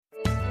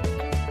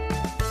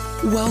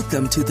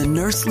Welcome to the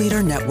Nurse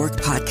Leader Network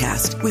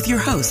podcast with your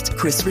host,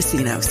 Chris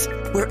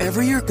Racinos.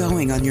 Wherever you're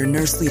going on your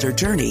nurse leader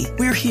journey,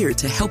 we're here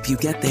to help you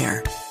get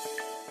there.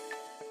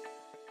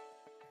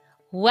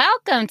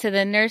 Welcome to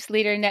the Nurse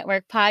Leader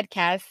Network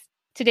podcast.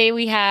 Today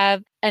we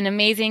have an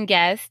amazing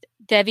guest,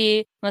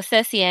 Debbie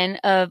Movsesian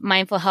of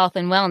Mindful Health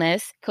and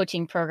Wellness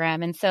coaching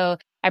program. And so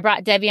I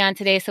brought Debbie on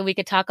today so we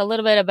could talk a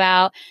little bit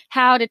about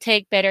how to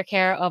take better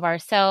care of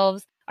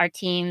ourselves, our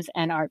teams,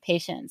 and our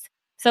patients.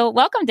 So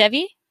welcome,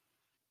 Debbie.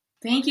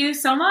 Thank you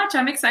so much.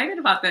 I'm excited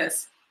about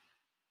this.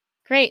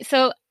 Great.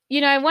 So,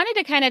 I wanted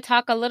to kind of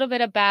talk a little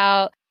bit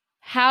about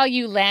how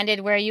you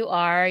landed where you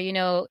are.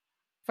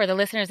 For the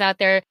listeners out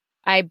there,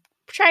 I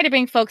try to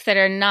bring folks that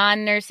are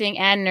non-nursing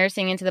and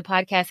nursing into the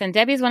podcast. And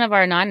Debbie's one of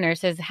our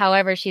non-nurses.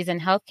 However, she's in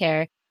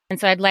healthcare. And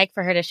so I'd like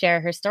for her to share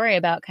her story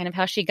about kind of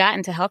how she got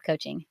into health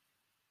coaching.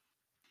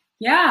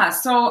 Yeah.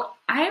 So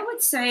I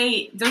would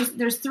say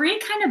there's three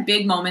kind of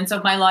big moments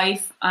of my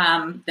life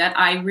that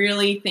I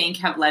really think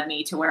have led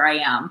me to where I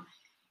am.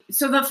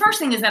 So the first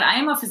thing is that I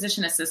am a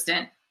physician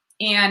assistant,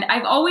 and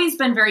I've always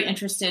been very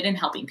interested in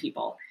helping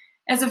people.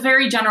 As a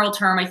very general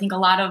term, I think a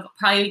lot of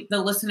probably the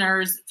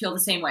listeners feel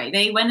the same way.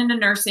 They went into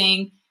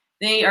nursing,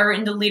 they are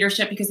into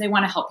leadership because they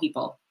want to help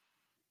people.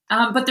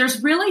 But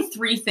there's really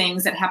three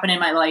things that happen in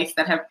my life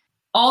that have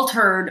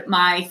altered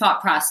my thought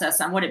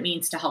process on what it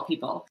means to help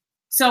people.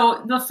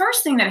 So the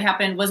first thing that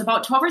happened was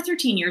about 12 or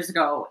 13 years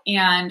ago,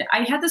 and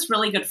I had this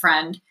really good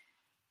friend.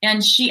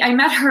 And I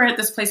met her at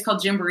this place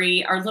called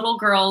Gymboree. Our little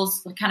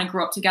girls kind of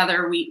grew up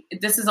together.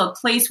 This is a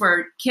place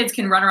where kids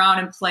can run around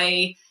and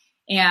play.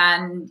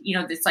 And,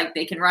 it's like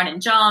they can run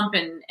and jump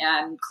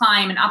and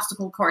climb an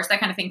obstacle course, that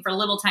kind of thing for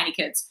little tiny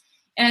kids.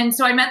 And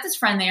so I met this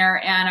friend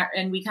there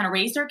and we kind of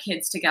raised our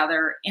kids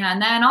together.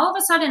 And then all of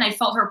a sudden I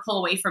felt her pull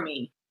away from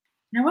me.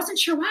 And I wasn't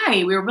sure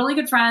why. We were really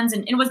good friends.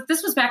 And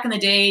this was back in the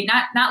day,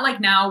 not like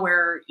now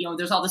where,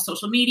 there's all the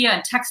social media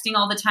and texting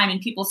all the time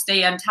and people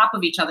stay on top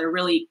of each other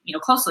really,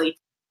 closely.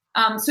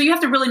 So you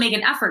have to really make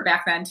an effort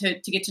back then to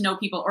get to know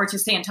people or to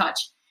stay in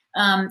touch.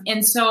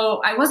 And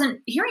so I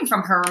wasn't hearing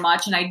from her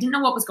much and I didn't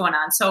know what was going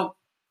on. So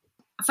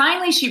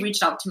finally she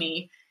reached out to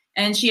me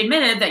and she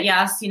admitted that,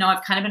 yes,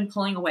 I've kind of been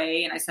pulling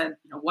away. And I said,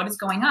 what is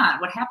going on?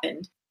 What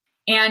happened?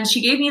 And she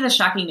gave me the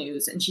shocking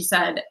news. And she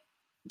said,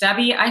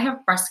 Debbie, I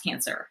have breast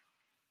cancer.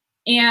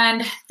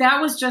 And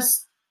that was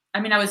just,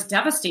 I was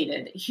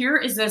devastated. Here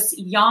is this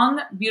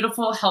young,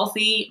 beautiful,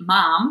 healthy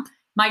mom,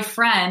 my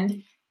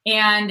friend,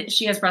 and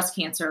she has breast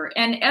cancer.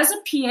 And as a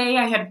PA,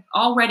 I had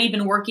already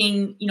been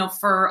working,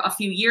 for a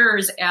few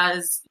years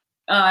as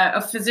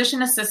a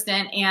physician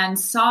assistant and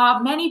saw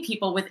many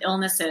people with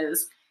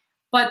illnesses.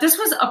 But this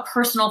was a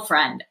personal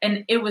friend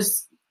and it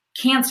was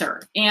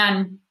cancer.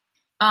 And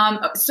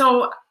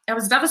so I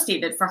was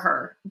devastated for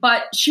her,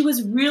 but she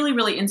was really,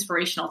 really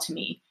inspirational to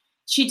me.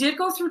 She did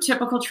go through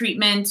typical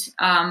treatment,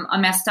 a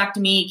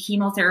mastectomy,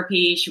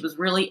 chemotherapy. She was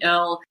really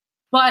ill.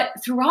 But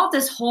throughout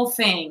this whole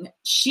thing,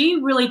 she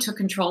really took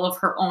control of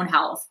her own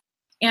health.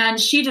 And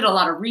she did a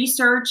lot of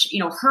research.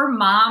 Her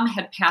mom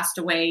had passed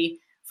away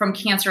from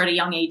cancer at a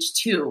young age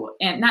too.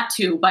 And not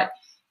two, but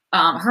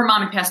her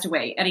mom had passed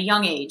away at a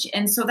young age.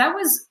 And so that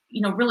was,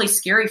 really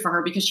scary for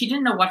her because she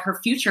didn't know what her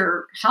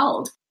future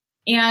held.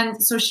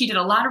 And so she did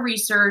a lot of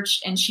research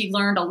and she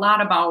learned a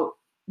lot about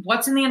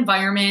what's in the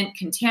environment,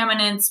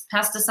 contaminants,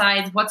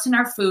 pesticides, what's in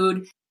our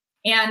food,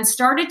 and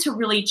started to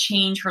really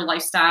change her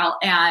lifestyle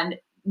and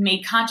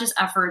made conscious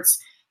efforts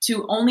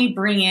to only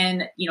bring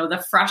in,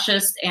 the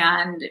freshest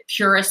and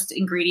purest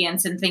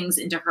ingredients and things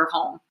into her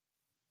home.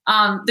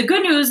 The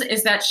good news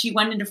is that she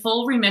went into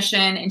full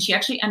remission and she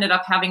actually ended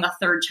up having a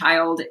third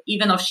child,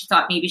 even though she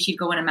thought maybe she'd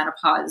go into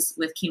menopause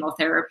with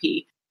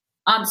chemotherapy.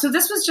 So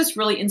this was just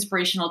really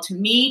inspirational to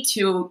me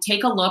to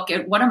take a look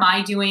at what am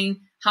I doing?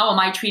 How am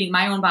I treating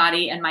my own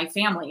body and my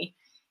family?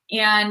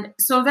 And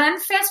so then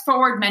fast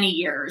forward many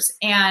years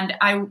and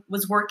I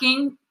was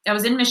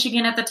in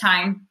Michigan at the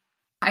time.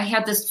 I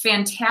had this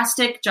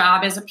fantastic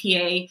job as a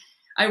PA.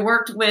 I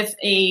worked with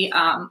a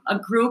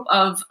group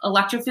of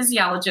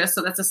electrophysiologists,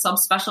 so that's a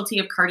subspecialty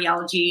of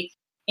cardiology.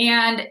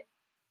 And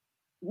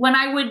when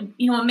I would,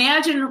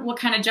 imagine what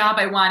kind of job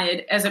I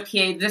wanted as a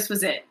PA, this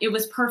was it. It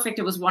was perfect.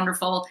 It was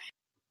wonderful.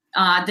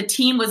 The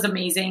team was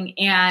amazing.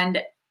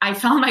 And I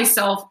found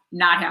myself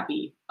not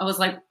happy. I was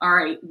like, all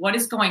right, what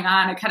is going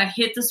on? I kind of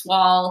hit this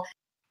wall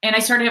and I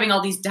started having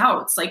all these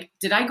doubts. Like,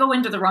 did I go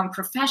into the wrong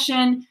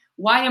profession?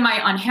 Why am I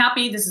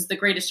unhappy? This is the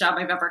greatest job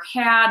I've ever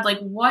had. Like,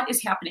 what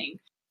is happening?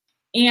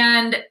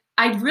 And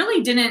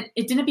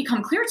it didn't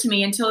become clear to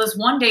me until this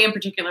one day in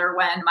particular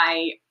when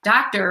my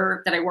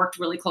doctor that I worked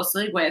really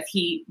closely with,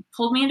 he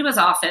pulled me into his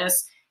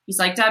office. He's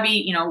like,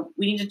 Debbie,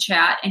 we need to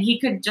chat. And he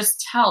could just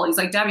tell. He's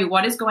like, Debbie,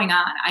 what is going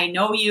on? I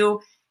know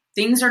you.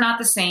 Things are not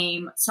the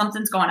same.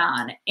 Something's going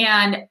on.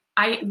 And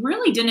I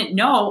really didn't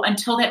know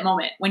until that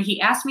moment when he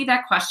asked me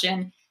that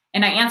question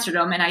and I answered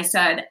him and I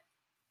said,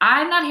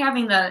 I'm not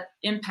having the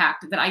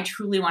impact that I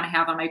truly want to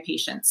have on my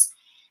patients.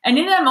 And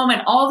in that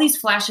moment, all these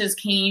flashes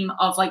came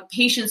of like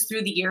patients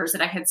through the years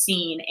that I had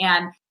seen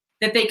and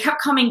that they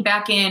kept coming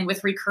back in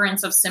with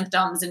recurrence of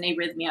symptoms and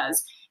arrhythmias,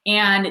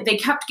 and they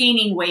kept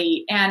gaining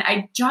weight. And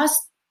it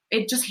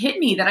just hit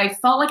me that I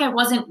felt like I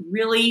wasn't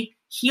really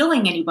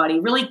healing anybody,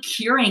 really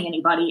curing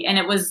anybody. And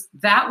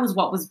that was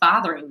what was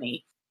bothering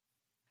me.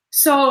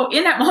 So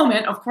in that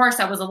moment, of course,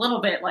 I was a little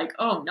bit like,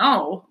 oh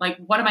no, like,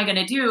 what am I going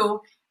to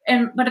do?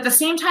 But at the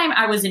same time,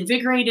 I was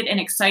invigorated and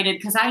excited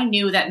because I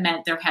knew that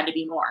meant there had to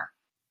be more.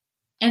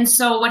 And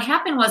so what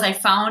happened was I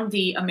found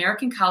the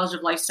American College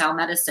of Lifestyle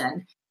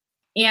Medicine,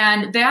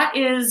 and that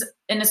is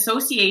an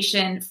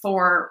association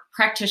for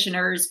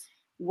practitioners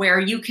where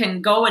you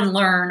can go and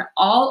learn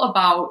all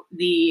about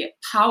the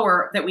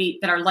power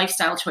that our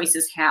lifestyle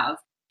choices have.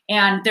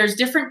 And there's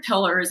different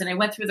pillars, and I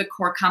went through the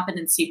core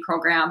competency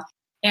program.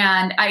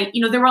 And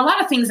there were a lot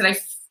of things that I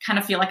kind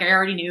of feel like I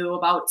already knew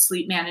about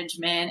sleep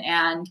management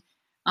and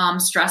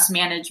stress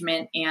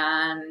management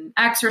and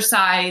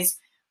exercise.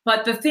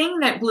 But the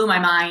thing that blew my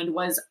mind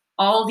was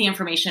all the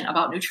information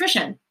about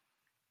nutrition.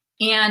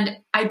 And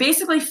I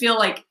basically feel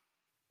like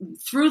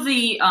through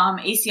the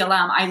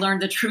ACLM, I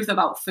learned the truth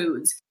about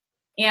foods.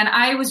 And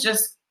I was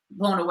just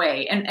blown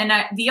away. And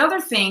the other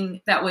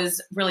thing that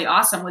was really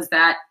awesome was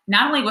that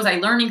not only was I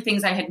learning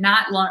things I had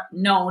not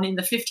known in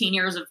the 15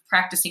 years of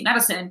practicing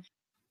medicine,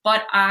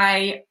 but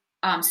I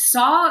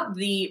saw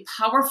the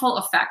powerful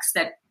effects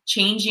that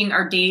changing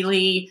our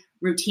daily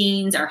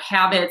routines, our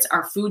habits,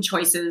 our food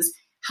choices,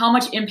 how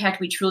much impact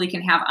we truly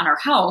can have on our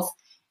health.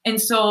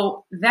 And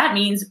so that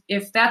means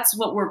if that's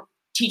what we're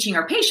teaching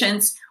our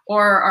patients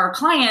or our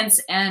clients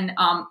and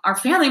our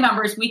family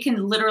members, we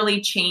can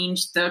literally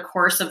change the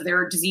course of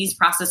their disease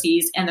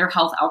processes and their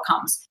health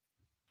outcomes.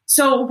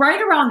 So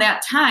right around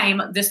that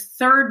time, this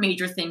third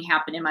major thing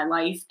happened in my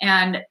life,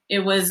 and it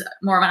was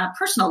more on a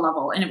personal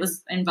level, and it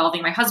was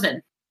involving my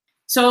husband.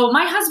 So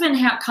my husband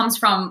comes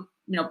from,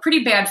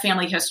 pretty bad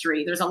family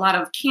history. There's a lot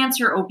of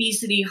cancer,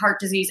 obesity, heart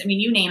disease. I mean,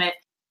 you name it.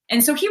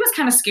 And so he was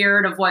kind of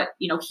scared of what,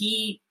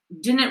 he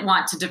didn't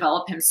want to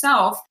develop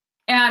himself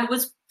and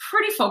was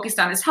pretty focused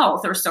on his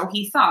health, or so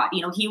he thought.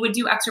 He would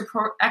do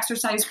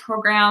exercise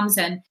programs,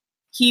 and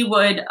he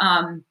would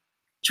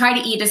try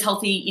to eat as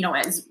healthy,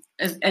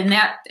 and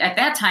that at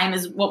that time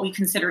is what we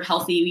considered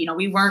healthy.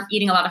 We weren't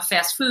eating a lot of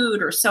fast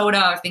food or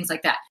soda or things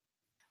like that.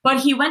 But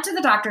he went to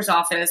the doctor's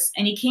office,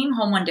 and he came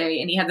home one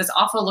day, and he had this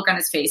awful look on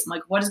his face. I'm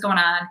like, what is going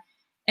on?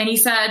 And he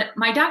said,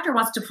 my doctor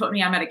wants to put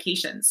me on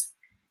medications.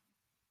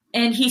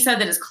 And he said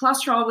that his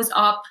cholesterol was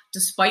up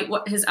despite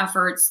his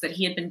efforts that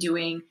he had been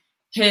doing.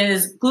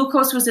 His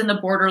glucose was in the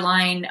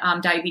borderline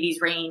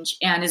diabetes range,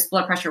 and his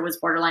blood pressure was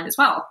borderline as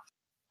well.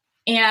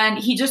 And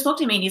he just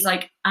looked at me and he's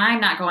like, I'm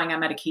not going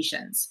on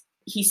medications.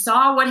 He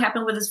saw what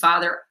happened with his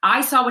father.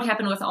 I saw what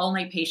happened with all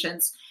my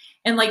patients.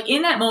 And like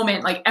in that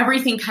moment, like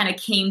everything kind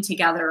of came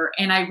together.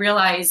 And I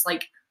realized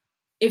like,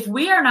 if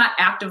we are not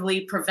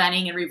actively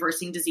preventing and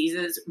reversing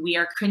diseases, we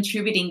are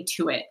contributing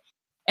to it.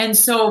 And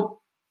so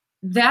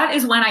that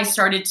is when I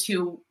started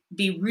to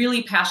be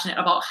really passionate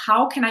about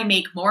how can I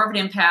make more of an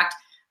impact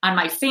on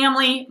my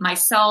family,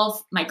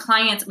 myself, my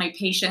clients, my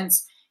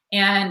patients.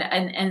 And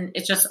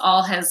it just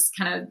all has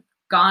kind of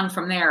gone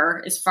from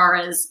there as far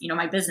as,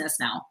 my business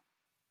now.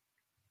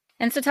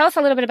 And so tell us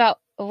a little bit about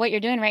what you're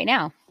doing right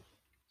now.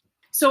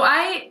 So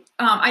I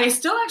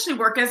still actually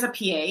work as a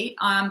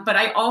PA, but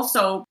I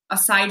also,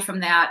 aside from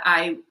that,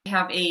 I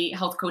have a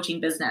health coaching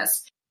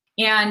business.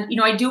 And,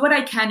 I do what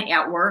I can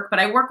at work, but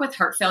I work with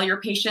heart failure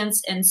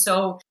patients. And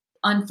so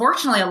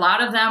unfortunately, a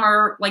lot of them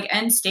are like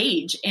end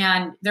stage,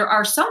 and there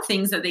are some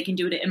things that they can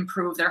do to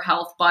improve their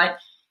health, but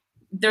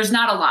there's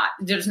not a lot.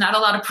 There's not a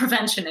lot of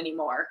prevention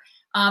anymore.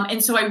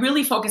 And so I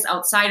really focus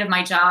outside of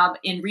my job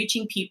in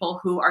reaching people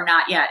who are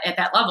not yet at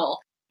that level.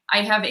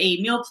 I have a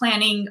meal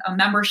planning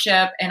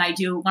membership, and I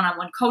do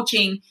one-on-one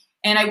coaching.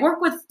 And I work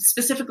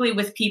specifically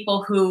with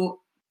people who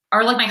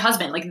are like my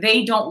husband. Like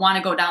they don't want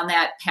to go down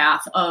that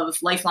path of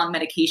lifelong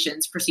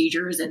medications,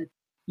 procedures, and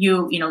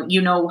you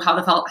know how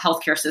the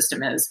healthcare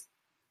system is.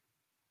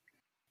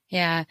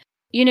 Yeah.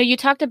 You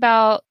talked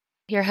about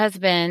your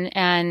husband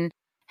and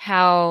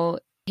how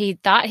he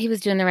thought he was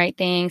doing the right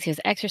things. He was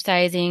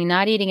exercising,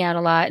 not eating out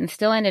a lot, and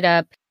still ended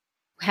up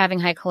having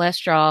high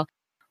cholesterol.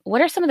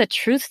 What are some of the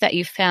truths that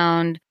you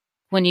found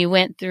when you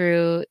went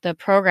through the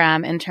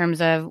program in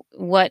terms of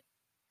what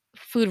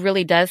food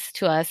really does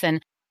to us,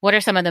 and what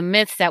are some of the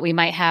myths that we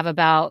might have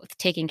about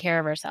taking care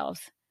of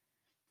ourselves?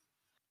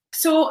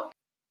 So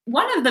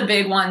one of the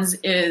big ones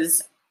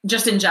is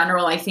just in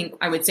general, I think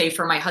I would say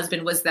for my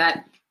husband was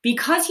that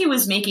because he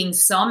was making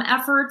some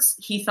efforts,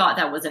 he thought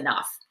that was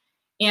enough.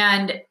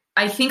 And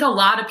I think a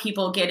lot of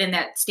people get in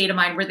that state of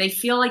mind where they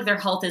feel like their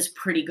health is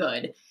pretty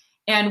good.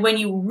 And when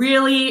you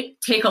really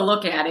take a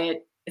look at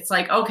it, it's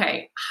like,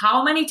 okay,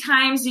 how many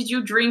times did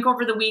you drink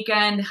over the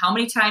weekend? How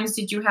many times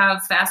did you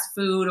have fast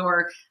food?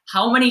 Or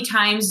how many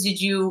times did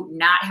you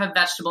not have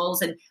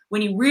vegetables? And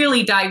when you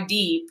really dive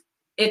deep,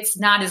 it's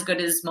not as good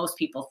as most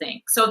people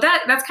think. So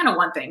that's kind of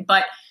one thing.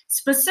 But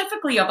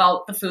specifically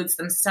about the foods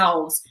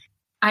themselves,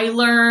 I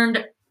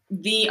learned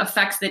the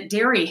effects that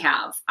dairy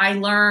have. I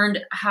learned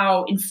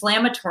how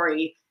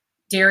inflammatory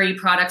dairy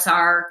products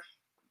are.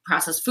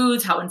 processed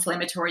foods, how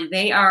inflammatory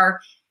they are.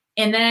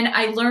 And then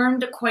I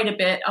learned quite a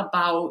bit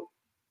about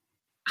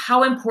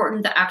how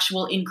important the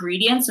actual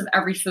ingredients of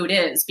every food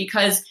is,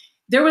 because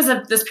there was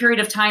this period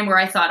of time where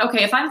I thought,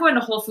 okay, if I'm going to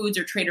Whole Foods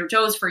or Trader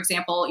Joe's, for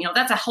example,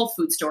 that's a health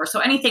food store.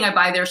 So anything I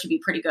buy there should be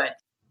pretty good.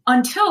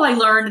 Until I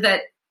learned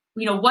that,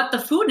 what the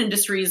food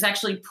industry is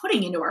actually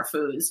putting into our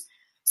foods.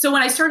 So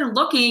when I started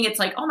looking, it's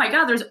like, oh my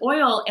God, there's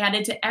oil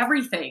added to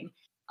everything.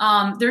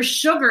 There's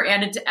sugar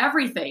added to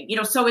everything,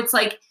 so it's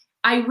like,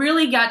 I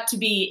really got to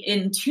be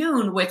in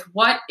tune with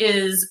what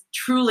is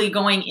truly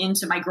going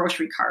into my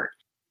grocery cart.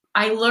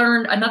 I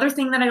learned another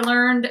thing that I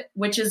learned,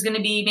 which is going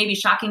to be maybe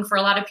shocking for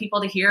a lot of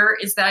people to hear,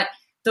 is that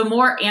the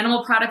more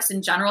animal products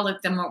in general,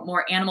 like the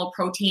more animal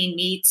protein,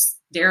 meats,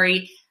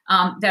 dairy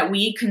that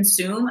we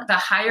consume, the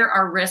higher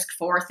our risk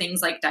for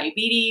things like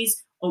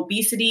diabetes,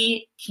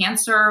 obesity,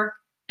 cancer.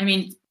 I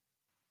mean,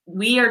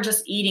 we are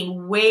just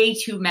eating way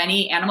too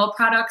many animal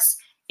products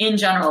in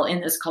general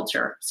in this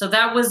culture. So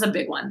that was a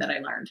big one that I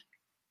learned.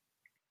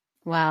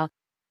 Wow.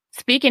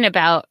 Speaking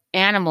about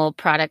animal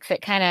products,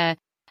 it kind of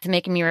is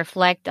making me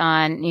reflect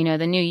on,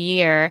 the new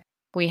year.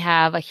 We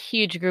have a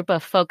huge group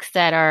of folks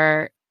that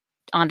are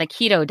on the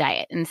keto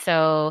diet. And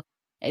so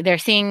they're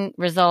seeing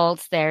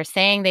results. They're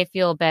saying they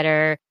feel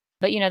better.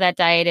 But, that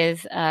diet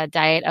is a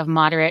diet of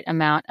moderate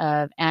amount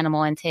of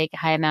animal intake,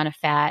 high amount of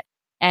fat.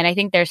 And I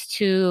think there's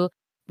two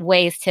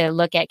ways to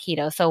look at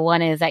keto. So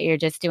one is that you're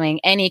just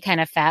doing any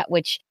kind of fat,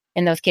 which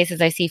in those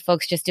cases, I see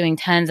folks just doing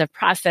tons of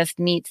processed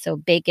meats, so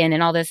bacon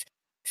and all this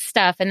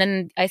stuff. And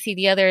then I see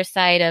the other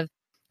side of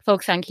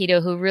folks on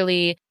keto who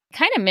really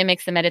kind of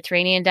mimics the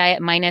Mediterranean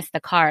diet minus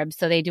the carbs.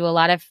 So they do a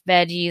lot of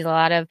veggies, a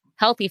lot of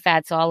healthy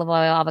fats, so olive oil,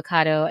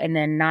 avocado, and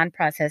then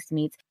non-processed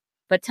meats.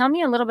 But tell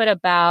me a little bit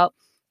about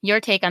your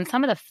take on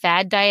some of the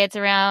fad diets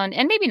around,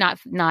 and maybe not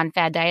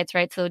non-fad diets,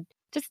 right? So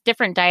just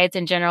different diets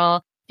in general.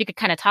 If you could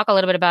kind of talk a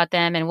little bit about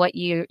them and what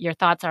your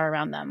thoughts are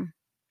around them.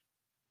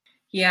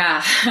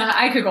 Yeah,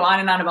 I could go on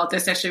and on about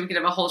this. Actually, we could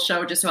have a whole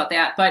show just about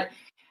that. But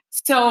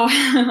so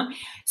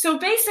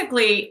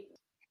basically,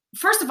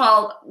 first of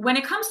all, when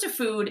it comes to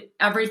food,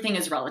 everything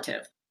is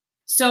relative.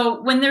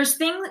 So when there's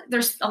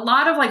a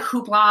lot of like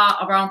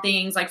hoopla around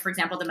things like, for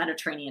example, the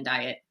Mediterranean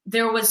diet.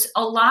 There was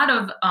a lot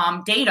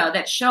of data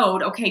that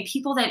showed, okay,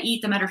 people that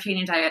eat the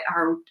Mediterranean diet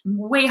are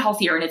way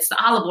healthier, and it's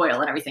the olive oil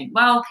and everything.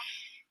 Well,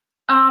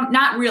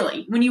 not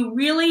really. When you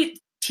really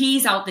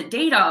tease out the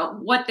data,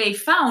 what they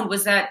found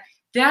was that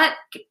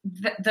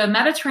the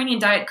Mediterranean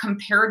diet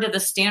compared to the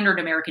standard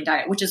American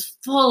diet, which is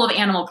full of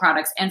animal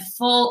products and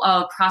full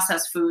of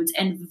processed foods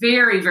and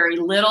very, very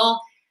little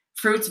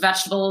fruits,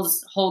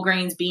 vegetables, whole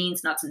grains,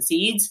 beans, nuts, and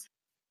seeds,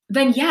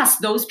 then yes,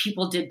 those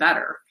people did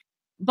better.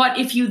 But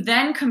if you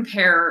then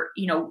compare,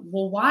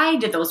 well, why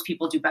did those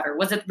people do better?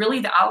 Was it really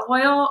the olive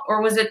oil,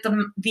 or was it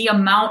the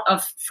amount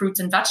of fruits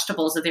and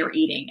vegetables that they were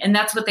eating? And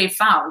that's what they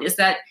found, is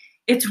that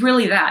it's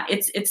really that.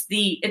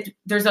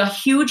 There's a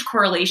huge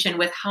correlation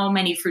with how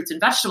many fruits and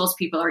vegetables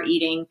people are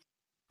eating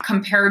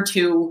compared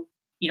to,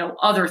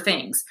 other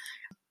things.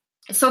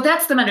 So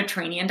that's the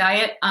Mediterranean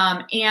diet.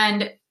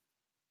 And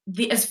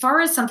as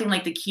far as something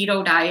like the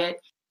keto diet,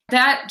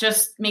 that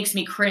just makes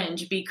me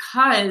cringe,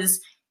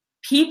 because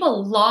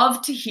people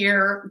love to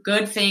hear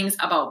good things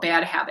about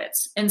bad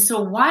habits. And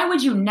so why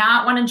would you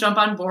not want to jump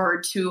on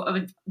board to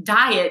a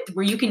diet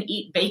where you can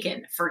eat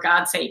bacon, for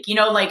God's sake?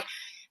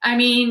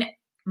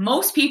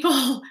 Most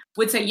people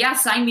would say,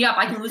 yes, sign me up.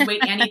 I can lose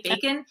weight and eat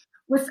bacon,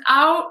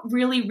 without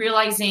really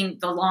realizing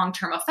the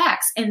long-term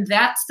effects. And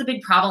that's the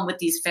big problem with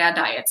these fad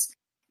diets.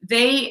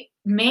 They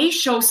may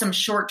show some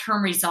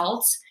short-term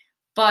results,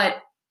 but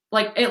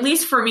like, at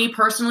least for me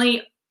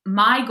personally,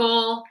 my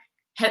goal,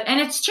 and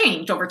it's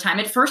changed over time.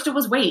 At first it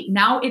was weight.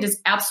 Now it is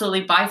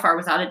absolutely, by far,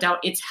 without a doubt,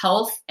 it's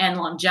health and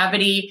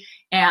longevity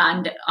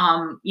and,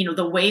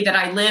 the way that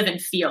I live and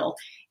feel.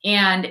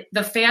 And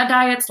the fad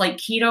diets, like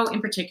keto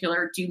in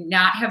particular, do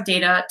not have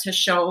data to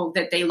show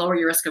that they lower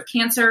your risk of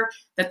cancer,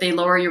 that they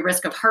lower your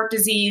risk of heart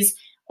disease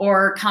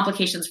or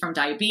complications from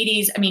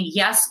diabetes.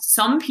 Yes,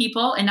 some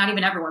people, and not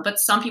even everyone, but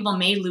some people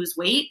may lose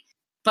weight,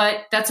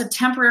 but that's a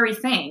temporary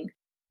thing.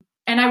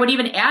 And I would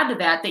even add to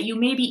that you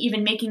may be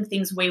even making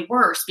things way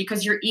worse,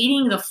 because you're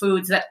eating the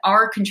foods that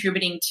are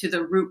contributing to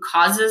the root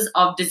causes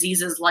of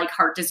diseases like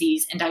heart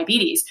disease and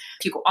diabetes.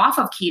 If you go off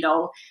of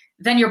keto,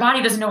 then your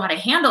body doesn't know how to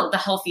handle the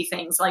healthy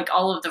things like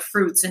all of the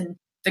fruits and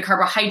the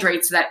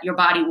carbohydrates that your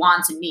body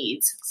wants and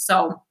needs.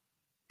 So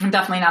I'm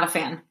definitely not a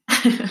fan.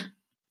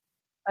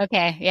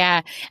 Okay.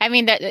 Yeah.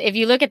 If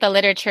you look at the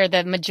literature,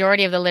 the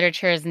majority of the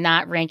literature is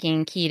not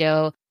ranking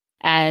keto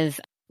as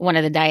one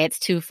of the diets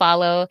to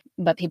follow,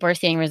 but people are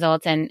seeing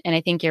results. And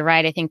I think you're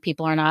right. I think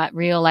people are not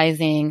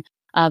realizing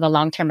the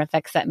long-term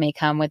effects that may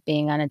come with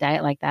being on a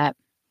diet like that.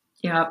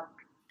 Yeah.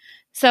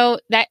 So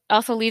that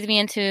also leads me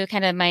into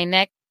kind of my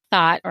next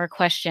thought or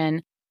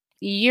question.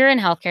 You're in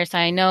healthcare, so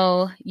I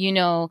know you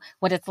know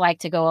what it's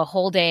like to go a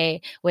whole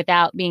day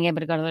without being able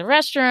to go to the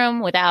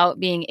restroom, without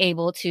being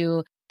able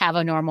to have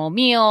a normal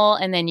meal,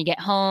 and then you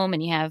get home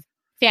and you have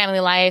family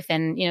life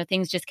and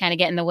things just kind of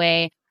get in the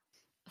way.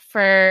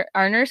 for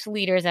our nurse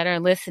leaders that are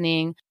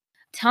listening,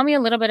 tell me a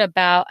little bit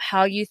about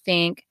how you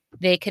think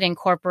they could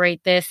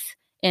incorporate this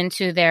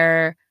into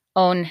their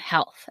own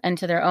health,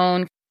 into their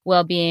own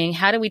well-being.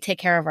 How do we take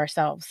care of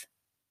ourselves?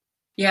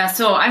 Yeah,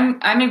 so I'm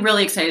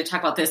really excited to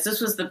talk about this.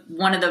 This was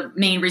one of the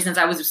main reasons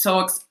I was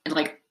so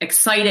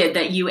excited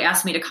that you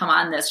asked me to come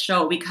on this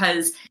show,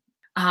 because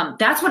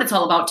that's what it's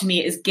all about to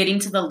me, is getting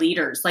to the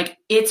leaders. Like,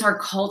 it's our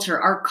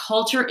culture. Our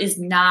culture is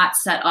not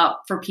set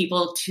up for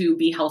people to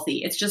be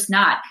healthy. It's just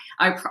not.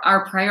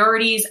 Our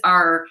priorities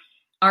are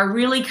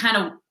really kind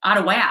of out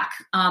of whack.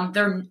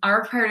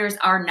 Our priorities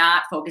are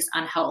not focused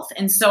on health.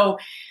 And so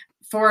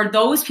for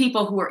those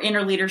people who are in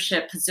a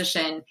leadership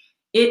position,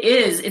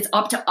 it's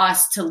up to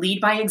us to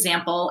lead by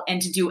example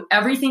and to do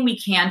everything we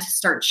can to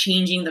start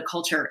changing the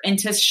culture and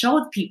to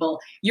show people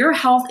your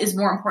health is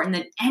more important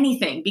than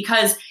anything.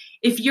 Because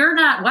if you're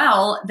not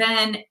well,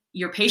 then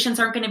your patients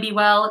aren't going to be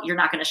well. You're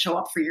not going to show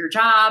up for your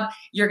job.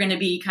 You're going to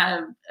be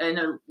kind of in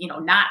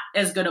a, not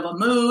as good of a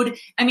mood.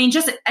 I mean,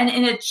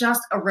 and it's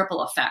just a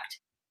ripple effect.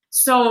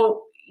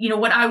 So,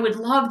 what I would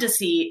love to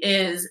see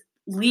is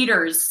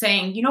leaders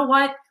saying, you know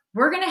what?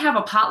 We're going to have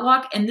a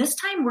potluck, and this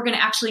time we're going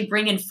to actually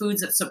bring in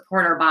foods that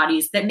support our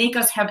bodies, that make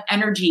us have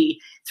energy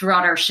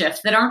throughout our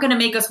shift, that aren't going to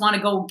make us want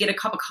to go get a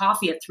cup of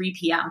coffee at 3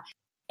 p.m.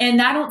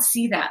 And I don't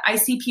see that. I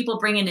see people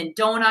bringing in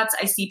donuts.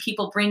 I see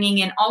people bringing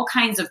in all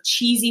kinds of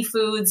cheesy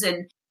foods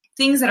and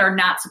things that are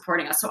not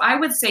supporting us. So I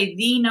would say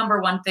the number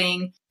one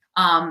thing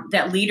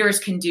that leaders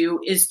can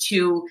do is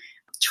to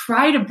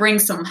try to bring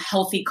some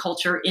healthy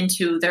culture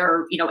into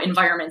their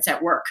environments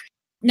at work.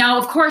 Now,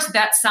 of course,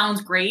 that sounds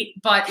great,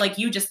 but like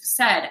you just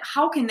said,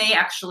 how can they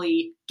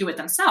actually do it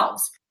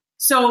themselves?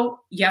 So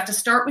you have to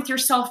start with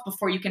yourself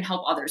before you can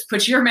help others.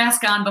 Put your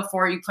mask on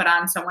before you put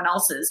on someone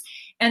else's.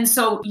 And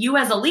so you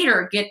as a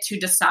leader get to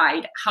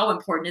decide how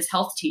important is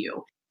health to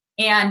you.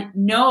 And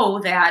know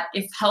that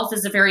if health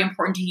is very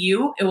important to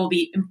you, it will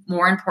be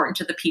more important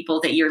to the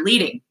people that you're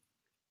leading.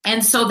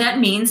 And so that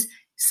means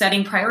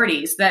setting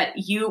priorities, that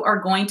you are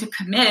going to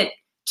commit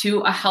to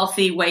a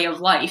healthy way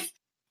of life.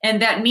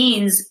 And that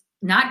means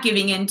not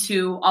giving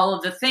into all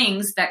of the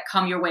things that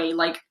come your way,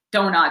 like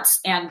donuts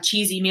and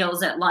cheesy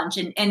meals at lunch.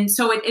 And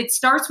so it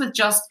starts with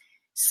just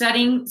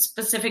setting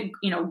specific,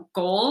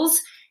 goals,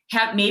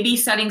 maybe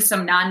setting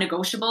some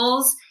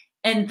non-negotiables,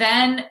 and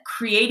then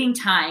creating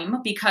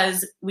time,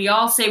 because we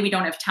all say we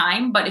don't have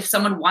time, but if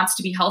someone wants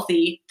to be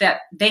healthy,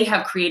 that they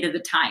have created the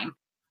time.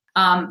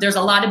 There's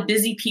a lot of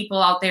busy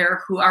people out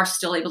there who are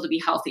still able to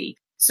be healthy.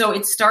 So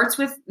it starts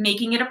with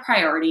making it a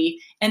priority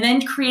and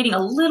then creating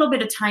a little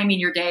bit of time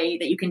in your day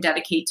that you can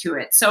dedicate to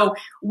it. So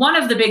one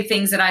of the big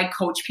things that I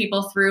coach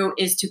people through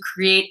is to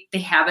create the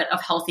habit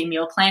of healthy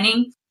meal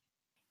planning.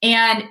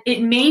 And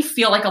it may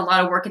feel like a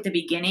lot of work at the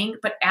beginning,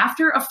 but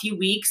after a few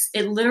weeks,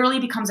 it literally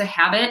becomes a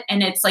habit,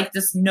 and it's like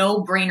this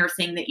no-brainer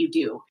thing that you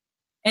do.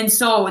 And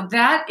so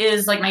that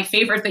is like my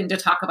favorite thing to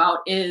talk about,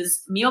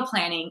 is meal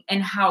planning,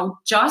 and how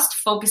just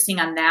focusing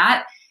on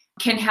that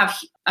can have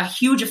a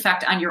huge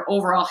effect on your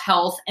overall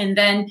health. And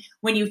then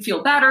when you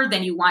feel better,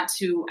 then you want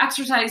to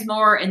exercise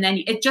more. And then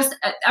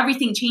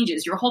everything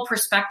changes. Your whole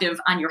perspective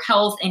on your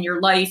health and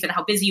your life and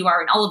how busy you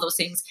are and all of those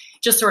things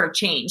just sort of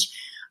change.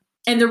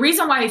 And the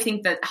reason why I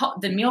think that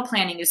the meal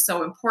planning is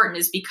so important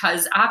is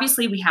because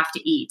obviously we have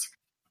to eat.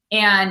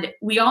 And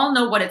we all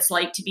know what it's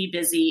like to be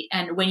busy.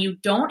 And when you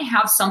don't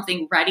have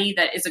something ready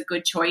that is a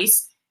good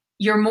choice,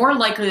 you're more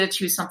likely to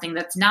choose something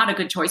that's not a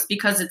good choice,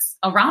 because it's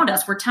around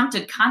us. We're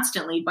tempted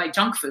constantly by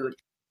junk food.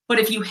 But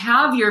if you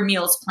have your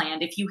meals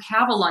planned, if you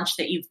have a lunch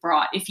that you've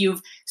brought, if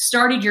you've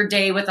started your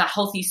day with a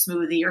healthy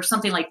smoothie or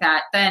something like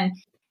that, then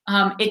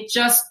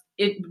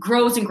it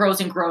grows and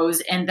grows and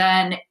grows. And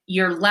then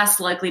you're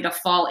less likely to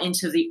fall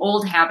into the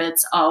old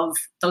habits of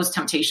those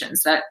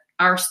temptations that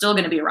are still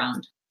going to be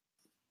around.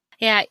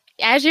 Yeah.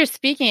 As you're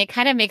speaking, it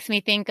kind of makes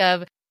me think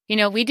of,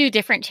 we do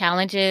different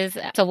challenges.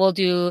 So we'll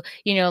do,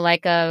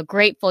 like a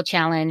grateful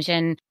challenge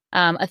and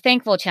a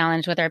thankful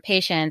challenge with our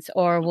patients,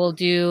 or we'll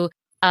do,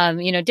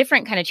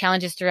 different kind of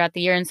challenges throughout the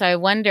year. And so I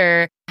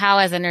wonder how,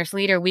 as a nurse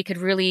leader, we could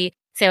really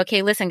say,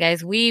 okay, listen,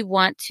 guys, we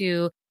want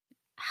to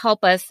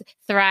help us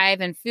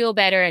thrive and feel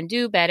better and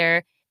do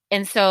better.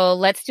 And so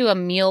let's do a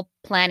meal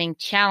planning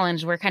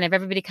challenge where kind of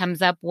everybody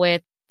comes up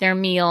with their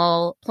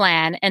meal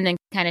plan and then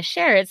kind of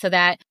share it so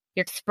that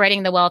you're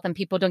spreading the wealth and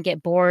people don't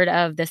get bored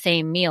of the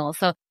same meal.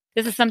 So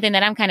this is something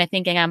that I'm kind of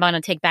thinking I'm going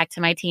to take back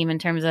to my team in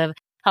terms of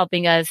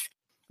helping us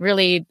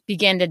really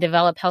begin to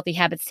develop healthy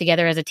habits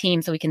together as a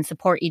team so we can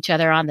support each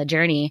other on the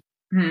journey.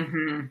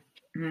 Mm-hmm.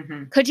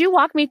 Mm-hmm. Could you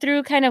walk me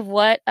through kind of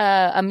what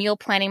a meal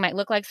planning might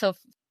look like? So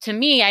to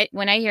me,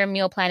 when I hear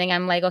meal planning,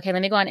 I'm like, okay,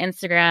 let me go on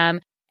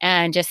Instagram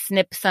and just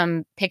snip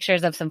some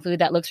pictures of some food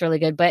that looks really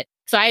good. But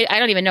so I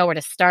don't even know where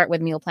to start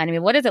with meal planning. I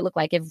mean, what does it look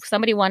like? If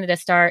somebody wanted to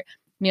start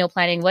meal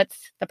planning, what's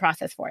the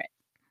process for it?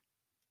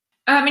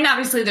 I mean,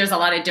 obviously, there's a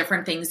lot of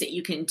different things that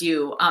you can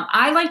do.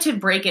 I like to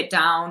break it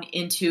down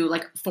into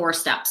like 4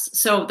 steps.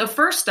 So the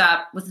first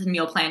step with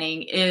meal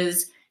planning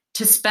is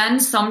to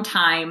spend some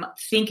time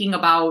thinking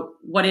about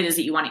what it is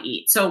that you want to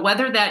eat. So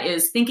whether that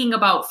is thinking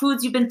about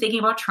foods you've been thinking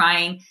about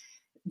trying,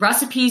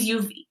 recipes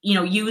you've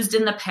used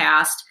in the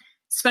past,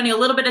 spending a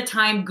little bit of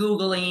time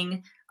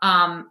Googling,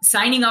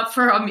 signing up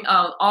for a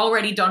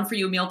already done for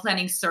you meal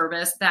planning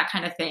service, that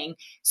kind of thing.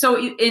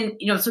 So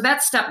so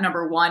that's step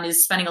number one,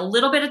 is spending a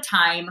little bit of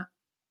time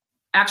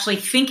actually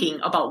thinking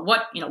about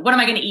what am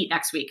I going to eat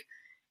next week?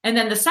 And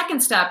then the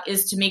second step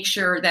is to make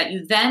sure that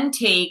you then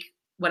take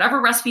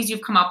whatever recipes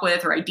you've come up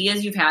with or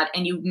ideas you've had,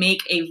 and you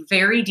make a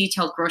very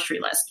detailed grocery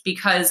list.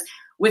 Because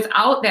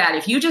without that,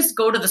 if you just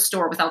go to the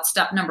store without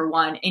step number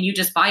one and you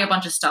just buy a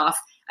bunch of stuff,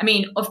 I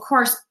mean, of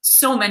course,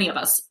 so many of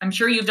us, I'm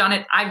sure you've done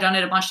it, I've done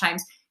it a bunch of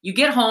times. You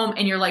get home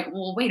and you're like,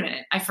 well, wait a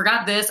minute, I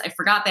forgot this, I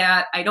forgot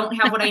that, I don't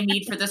have what I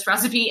need for this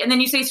recipe. And then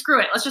you say, screw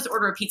it, let's just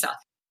order a pizza.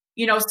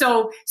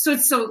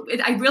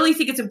 I really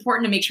think it's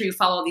important to make sure you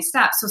follow all these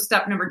steps. So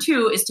step number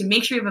two is to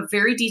make sure you have a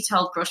very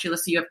detailed grocery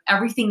list, so you have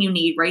everything you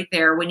need right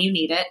there when you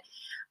need it.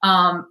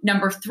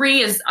 Number three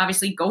is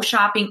obviously go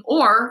shopping,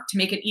 or to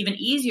make it even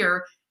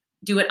easier,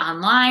 do it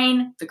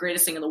online. The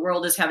greatest thing in the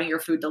world is having your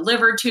food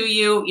delivered to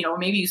you.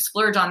 Maybe you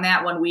splurge on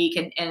that one week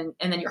and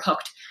then you're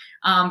hooked,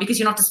 because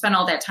you don't have to spend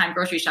all that time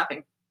grocery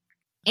shopping.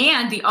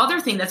 And the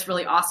other thing that's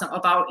really awesome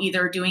about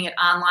either doing it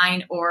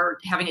online or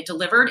having it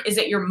delivered is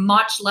that you're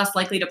much less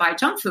likely to buy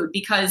junk food,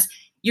 because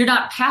you're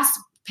not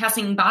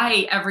passing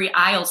by every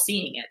aisle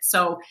seeing it.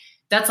 So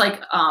that's like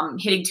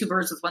hitting two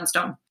birds with one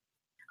stone.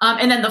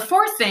 And then the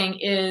fourth thing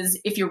is,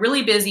 if you're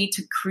really busy,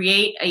 to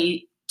create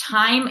a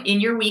time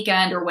in your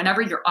weekend or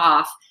whenever you're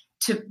off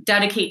to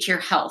dedicate to your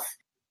health.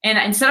 And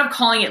instead of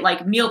calling it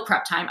like meal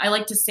prep time, I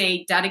like to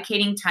say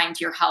dedicating time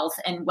to your health.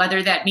 And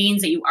whether that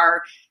means that you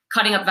are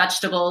cutting up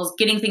vegetables,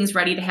 getting things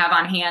ready to have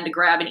on hand to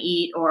grab and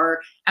eat,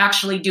 or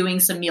actually doing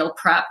some meal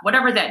prep,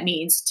 whatever that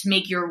means, to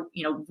make your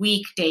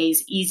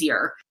weekdays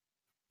easier.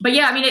 But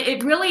yeah, I mean,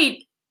 it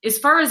really, as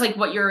far as like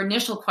what your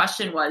initial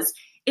question was,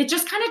 it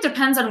just kind of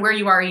depends on where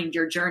you are in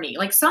your journey.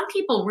 Like, some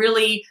people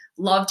really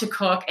love to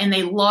cook and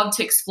they love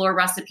to explore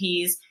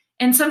recipes,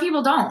 and some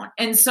people don't.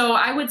 And so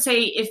I would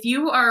say, if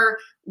you are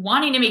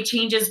wanting to make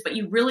changes, but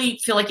you really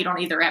feel like you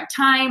don't either have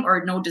time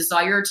or no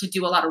desire to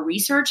do a lot of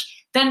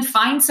research, then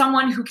find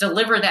someone who can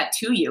deliver that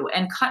to you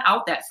and cut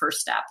out that first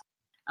step.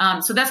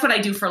 So that's what I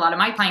do for a lot of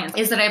my clients,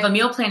 is that I have a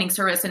meal planning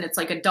service, and it's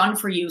like a done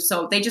for you.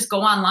 So they just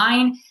go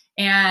online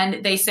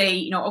and they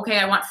say, okay,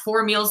 I want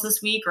 4 meals this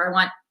week, or I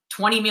want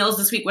 20 meals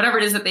this week, whatever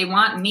it is that they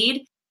want and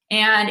need.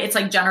 And it's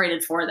like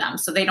generated for them.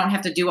 So they don't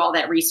have to do all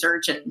that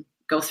research and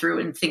go through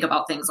and think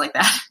about things like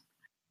that.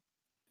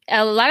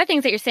 A lot of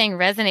things that you're saying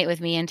resonate with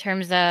me in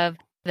terms of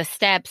the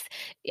steps.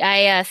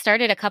 I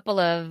started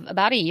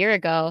about a year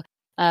ago,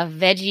 a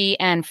veggie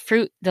and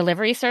fruit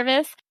delivery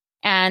service.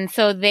 And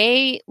so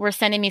they were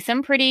sending me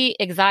some pretty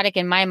exotic,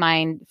 in my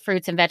mind,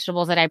 fruits and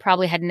vegetables that I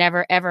probably had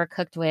never, ever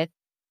cooked with.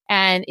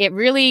 And it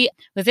really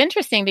was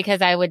interesting,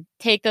 because I would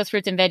take those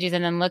fruits and veggies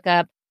and then look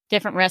up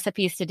different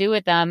recipes to do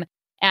with them.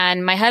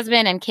 And my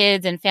husband and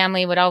kids and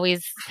family would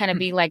always kind of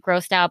be like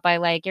grossed out by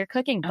like, you're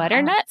cooking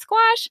butternut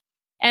squash?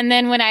 And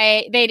then when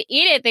they'd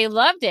eat it, they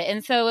loved it.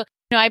 And so,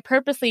 I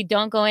purposely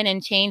don't go in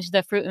and change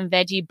the fruit and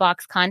veggie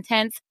box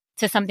contents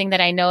to something that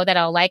I know that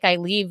I'll like. I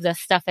leave the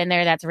stuff in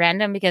there that's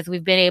random, because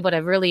we've been able to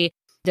really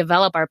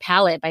develop our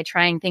palate by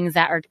trying things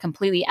that are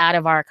completely out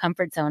of our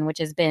comfort zone, which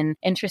has been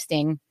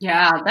interesting.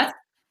 Yeah,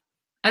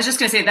 I was just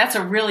going to say, that's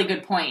a really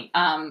good point.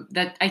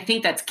 That I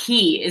think that's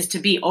key, is to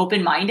be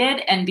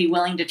open-minded and be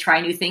willing to try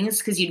new things,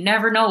 because you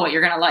never know what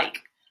you're going to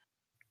like.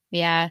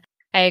 Yeah,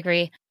 I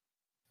agree.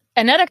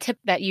 Another tip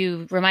that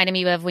you reminded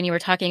me of when you were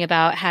talking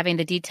about having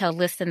the detailed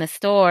list in the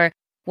store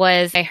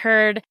was, I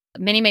heard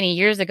many, many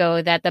years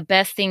ago that the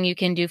best thing you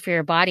can do for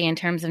your body in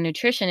terms of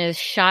nutrition is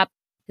shop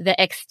the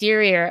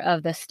exterior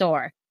of the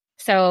store.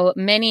 So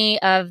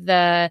many of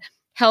the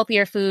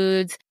healthier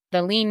foods,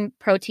 the lean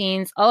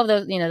proteins, all of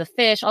those, the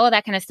fish, all of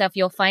that kind of stuff,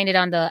 you'll find it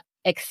on the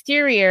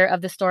exterior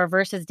of the store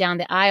versus down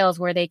the aisles,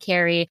 where they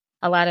carry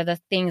a lot of the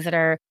things that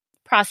are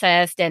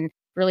processed and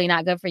really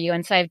not good for you.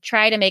 And so I've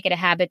tried to make it a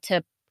habit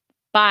to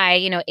buy,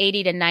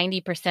 80 to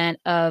 90%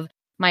 of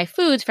my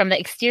foods from the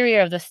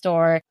exterior of the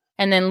store,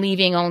 and then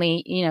leaving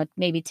only,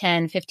 maybe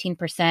 10,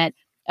 15%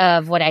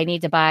 of what I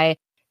need to buy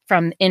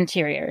from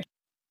interior.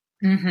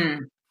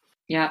 Mm-hmm.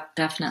 Yeah,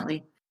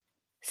 definitely.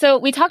 So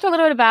we talked a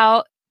little bit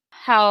about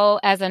how,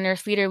 as a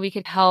nurse leader, we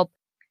could help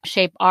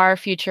shape our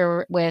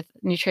future with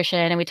nutrition.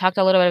 And we talked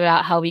a little bit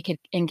about how we could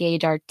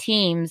engage our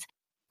teams.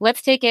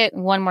 Let's take it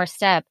one more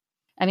step.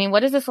 I mean,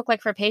 what does this look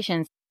like for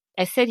patients?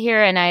 I sit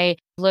here and I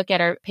look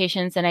at our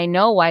patients, and I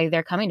know why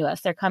they're coming to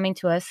us. They're coming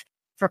to us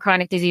for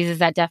chronic diseases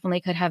that definitely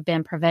could have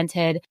been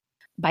prevented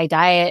by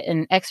diet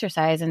and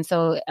exercise. And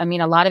so, I mean,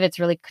 a lot of it's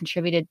really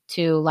contributed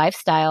to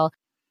lifestyle.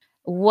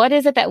 What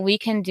is it that we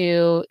can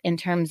do in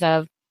terms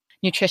of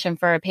nutrition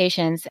for our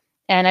patients?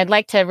 And I'd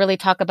like to really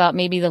talk about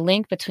maybe the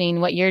link between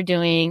what you're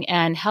doing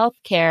and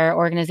healthcare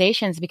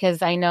organizations,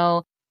 because I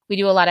know we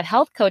do a lot of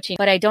health coaching,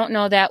 but I don't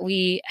know that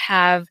we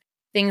have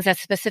things as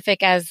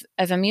specific as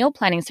a meal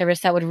planning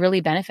service that would really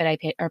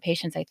benefit our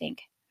patients, I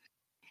think.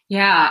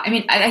 Yeah. I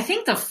mean, I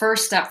think the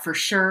first step for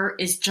sure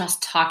is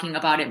just talking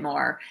about it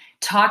more,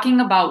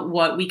 talking about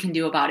what we can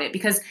do about it.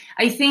 Because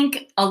I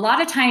think a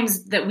lot of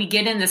times that we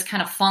get in this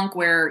kind of funk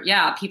where,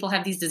 yeah, people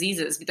have these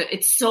diseases.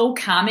 It's so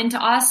common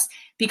to us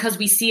because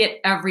we see it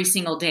every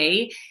single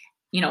day,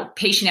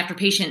 patient after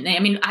patient. I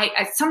mean,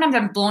 I sometimes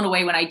I'm blown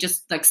away when I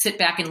just like sit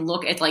back and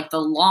look at like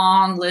the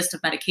long list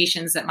of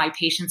medications that my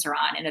patients are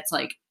on. And it's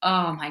like,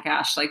 oh my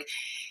gosh, like,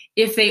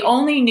 if they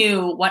only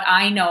knew what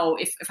I know,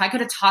 if I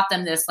could have taught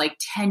them this like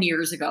 10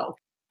 years ago,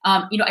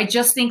 I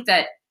just think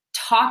that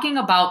talking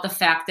about the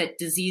fact that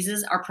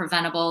diseases are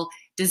preventable,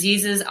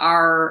 diseases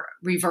are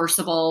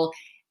reversible.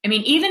 I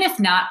mean, even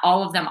if not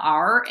all of them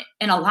are,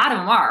 and a lot of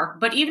them are,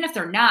 but even if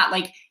they're not,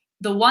 like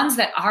the ones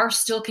that are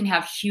still can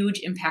have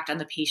huge impact on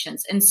the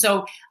patients. And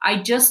so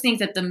I just think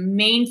that the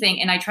main thing,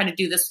 and I try to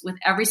do this with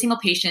every single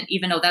patient,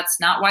 even though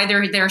that's not why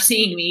they're there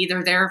seeing me,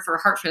 they're there for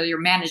heart failure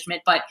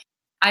management, but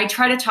I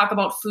try to talk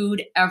about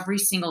food every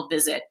single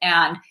visit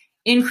and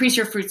increase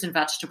your fruits and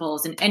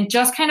vegetables and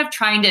just kind of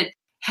trying to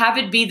have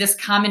it be this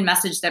common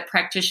message that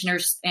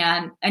practitioners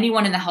and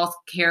anyone in the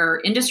healthcare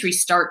industry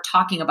start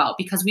talking about,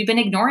 because we've been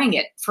ignoring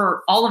it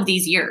for all of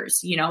these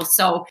years,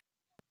 So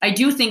I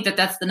do think that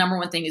that's the number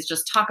one thing, is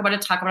just talk about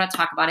it, talk about it,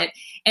 talk about it.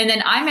 And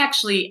then I'm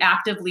actually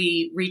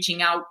actively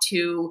reaching out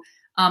to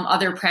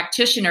other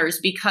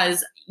practitioners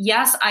because,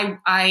 yes,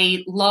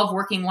 I love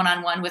working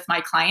one-on-one with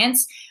my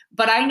clients,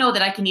 but I know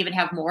that I can even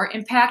have more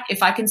impact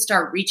if I can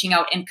start reaching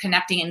out and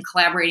connecting and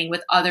collaborating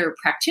with other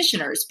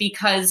practitioners,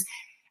 because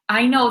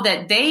I know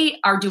that they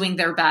are doing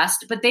their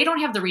best, but they don't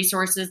have the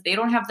resources, they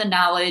don't have the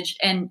knowledge.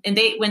 And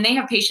when they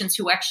have patients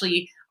who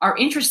actually are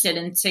interested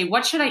and say,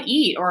 what should I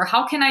eat? Or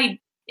how can I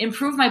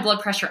improve my blood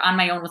pressure on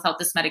my own without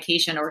this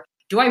medication? Or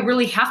do I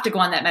really have to go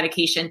on that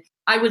medication?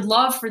 I would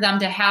love for them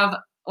to have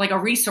like a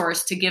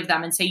resource to give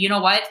them and say, you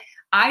know what?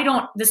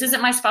 This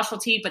isn't my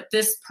specialty, but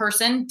this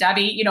person,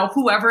 Debbie,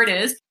 whoever it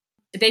is,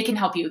 they can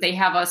help you. They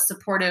have a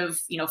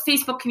supportive,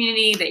 Facebook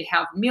community. They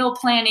have meal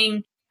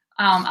planning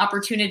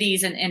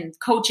opportunities and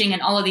coaching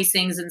and all of these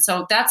things. And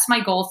so that's my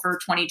goal for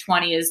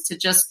 2020, is to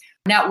just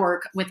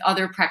network with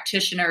other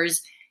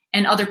practitioners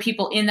and other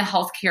people in the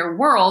healthcare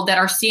world that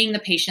are seeing the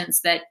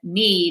patients that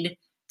need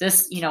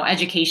this,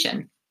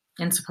 education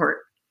and support.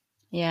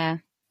 Yeah.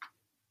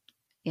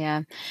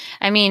 Yeah.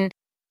 I mean,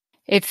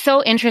 it's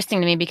so interesting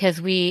to me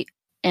because we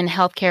in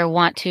healthcare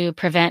want to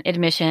prevent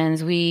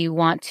admissions. We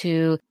want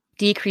to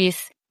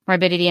decrease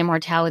morbidity and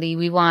mortality.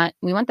 We want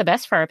the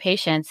best for our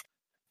patients.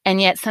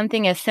 And yet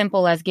something as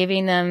simple as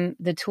giving them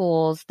the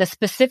tools, the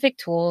specific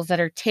tools that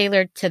are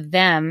tailored to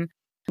them,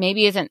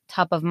 maybe isn't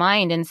top of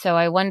mind. And so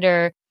I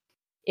wonder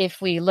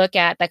if we look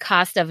at the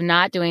cost of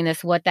not doing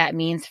this, what that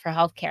means for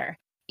healthcare.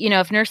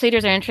 If nurse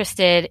leaders are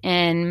interested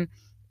in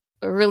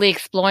really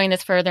exploring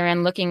this further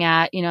and looking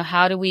at,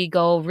 how do we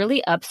go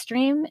really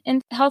upstream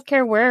in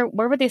healthcare, where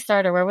would they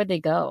start or where would they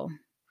go?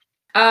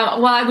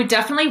 Well, I would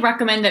definitely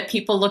recommend that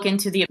people look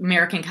into the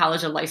American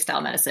College of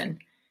Lifestyle Medicine.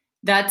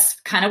 That's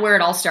kind of where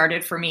it all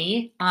started for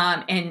me.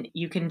 And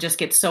you can just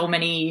get so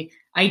many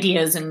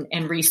ideas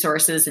and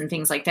resources and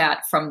things like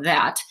that from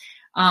that.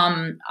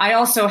 I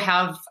also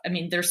have,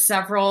 there's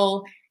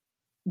several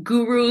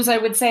gurus, I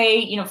would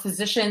say,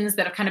 physicians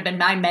that have kind of been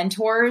my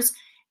mentors,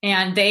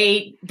 and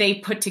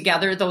they put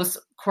together those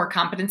core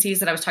competencies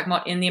that I was talking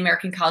about in the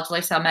American College of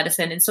Lifestyle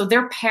Medicine. And so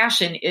their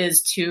passion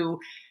is to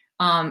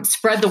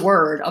spread the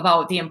word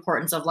about the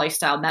importance of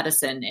lifestyle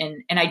medicine.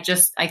 And I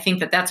think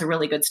that that's a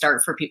really good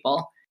start for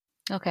people.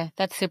 Okay,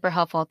 that's super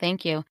helpful.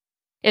 Thank you.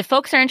 If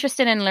folks are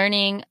interested in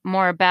learning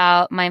more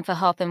about mindful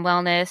health and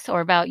wellness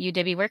or about you,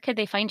 Debbie, where could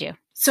they find you?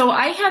 So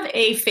I have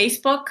a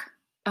Facebook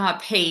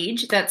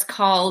page that's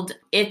called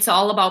It's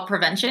All About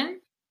Prevention.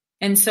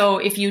 And so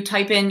if you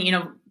type in,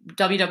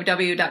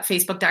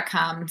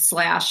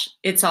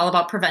 www.facebook.com/It's All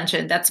About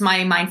Prevention, that's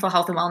my mindful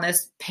health and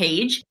wellness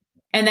page.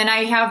 And then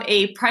I have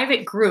a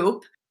private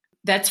group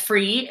that's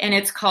free, and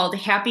it's called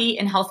Happy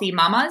and Healthy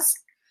Mamas.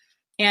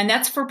 And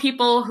that's for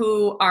people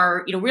who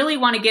are, really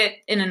want to get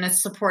in a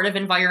supportive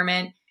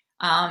environment.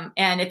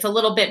 And it's a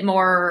little bit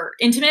more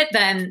intimate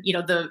than,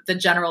 the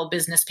general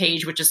business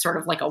page, which is sort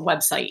of like a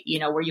website,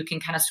 where you can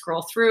kind of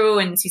scroll through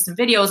and see some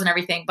videos and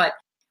everything. But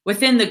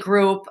within the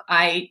group,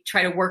 I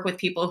try to work with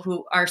people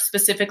who are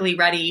specifically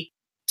ready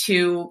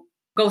to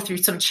go through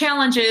some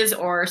challenges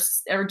or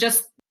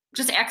just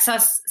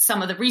access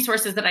some of the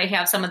resources that I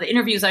have, some of the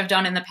interviews I've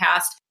done in the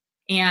past,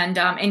 and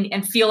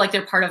feel like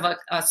they're part of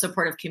a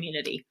supportive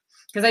community.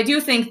 Because I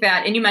do think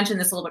that, and you mentioned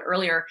this a little bit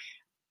earlier,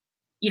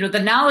 the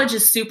knowledge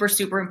is super,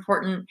 super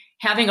important.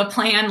 Having a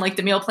plan like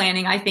the meal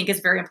planning, I think, is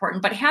very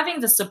important. But having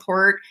the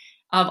support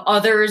of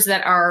others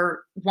that are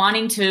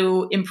wanting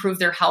to improve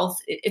their health,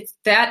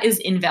 that is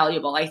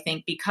invaluable, I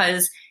think,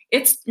 because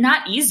it's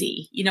not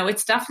easy.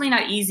 It's definitely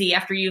not easy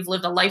after you've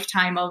lived a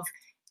lifetime of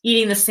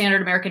eating the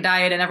standard American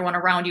diet and everyone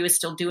around you is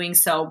still doing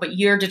so, but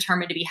you're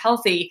determined to be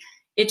healthy.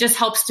 It just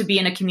helps to be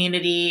in a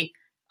community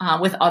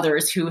with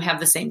others who have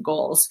the same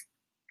goals.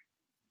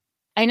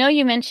 I know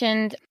you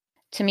mentioned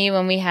to me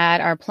when we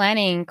had our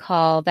planning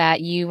call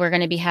that you were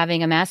going to be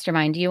having a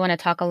mastermind. Do you want to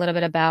talk a little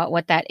bit about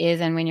what that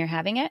is and when you're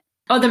having it?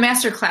 Oh, the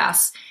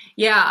masterclass.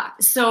 Yeah.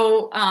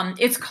 So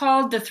it's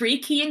called The 3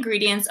 Key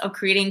Ingredients of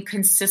Creating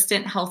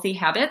Consistent Healthy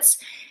Habits.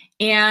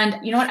 And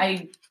you know what?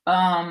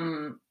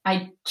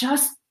 I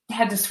just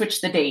had to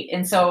switch the date.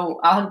 And so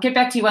I'll get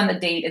back to you on the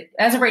date.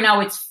 As of right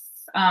now, it's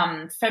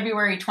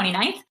February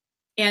 29th.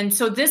 And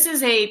so this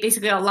is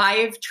basically a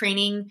live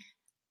training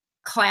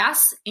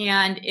class.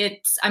 And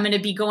I'm going to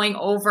be going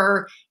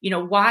over,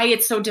 why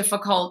it's so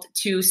difficult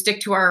to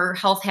stick to our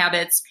health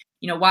habits,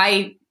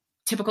 why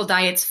typical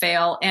diets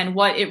fail, and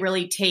what it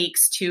really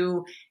takes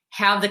to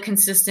have the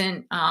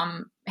consistent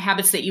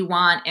habits that you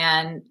want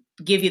and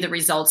give you the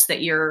results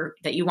that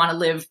you want to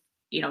live,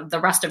 the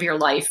rest of your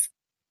life.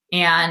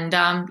 And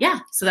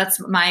so that's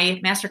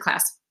my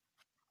masterclass.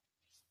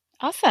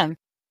 Awesome.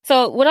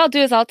 So what I'll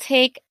do is I'll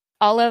take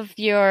all of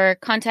your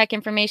contact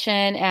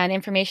information and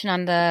information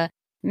on the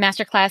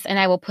masterclass, and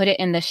I will put it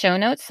in the show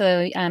notes.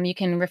 So you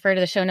can refer to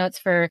the show notes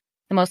for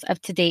the most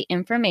up-to-date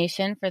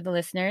information for the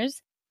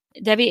listeners.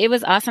 Debbie, it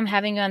was awesome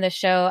having you on the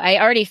show. I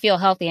already feel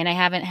healthy and I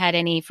haven't had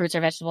any fruits or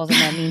vegetables in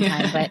the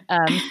meantime, but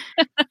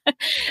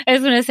I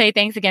just want to say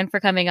thanks again for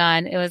coming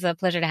on. It was a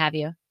pleasure to have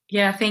you.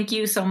 Yeah, thank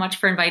you so much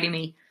for inviting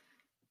me.